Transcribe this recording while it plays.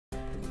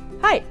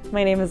Hi,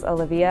 my name is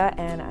Olivia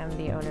and I'm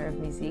the owner of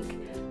Musique.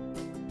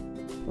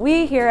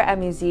 We here at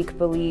Musique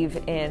believe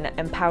in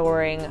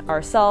empowering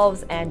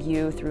ourselves and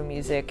you through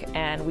music,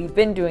 and we've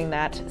been doing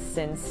that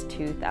since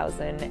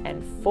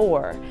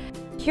 2004.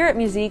 Here at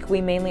Musique, we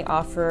mainly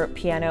offer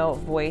piano,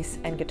 voice,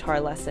 and guitar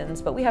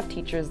lessons, but we have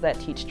teachers that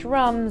teach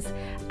drums,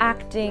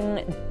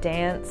 acting,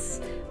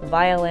 dance,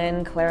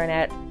 violin,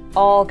 clarinet,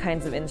 all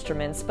kinds of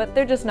instruments, but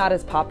they're just not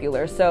as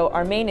popular. So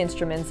our main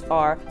instruments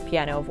are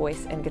piano,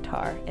 voice, and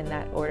guitar in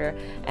that order.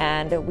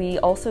 And we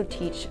also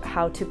teach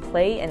how to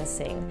play and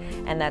sing,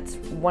 and that's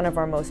one of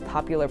our most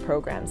popular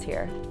programs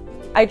here.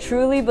 I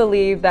truly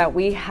believe that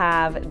we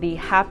have the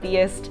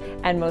happiest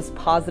and most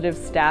positive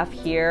staff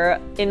here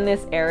in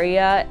this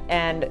area,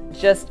 and it's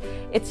just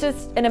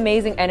an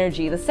amazing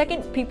energy. The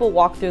second people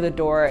walk through the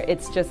door,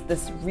 it's just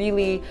this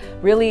really,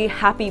 really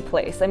happy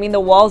place. I mean, the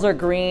walls are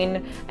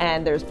green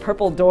and there's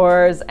purple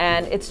doors,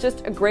 and it's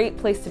just a great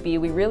place to be.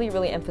 We really,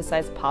 really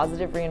emphasize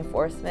positive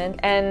reinforcement,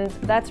 and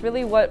that's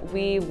really what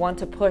we want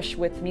to push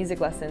with music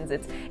lessons.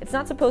 It's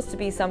not supposed to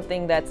be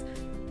something that's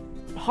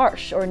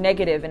harsh or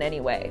negative in any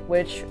way,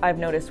 which I've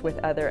noticed with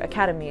other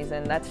academies,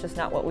 and that's just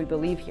not what we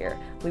believe here.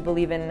 We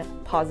believe in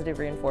positive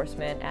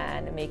reinforcement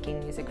and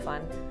making music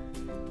fun.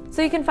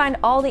 So you can find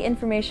all the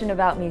information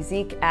about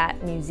Musique at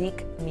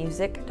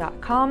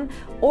musiquemusic.com,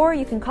 or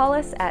you can call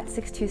us at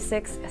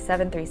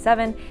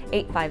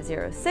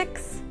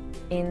 626-737-8506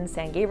 in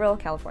San Gabriel,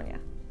 California.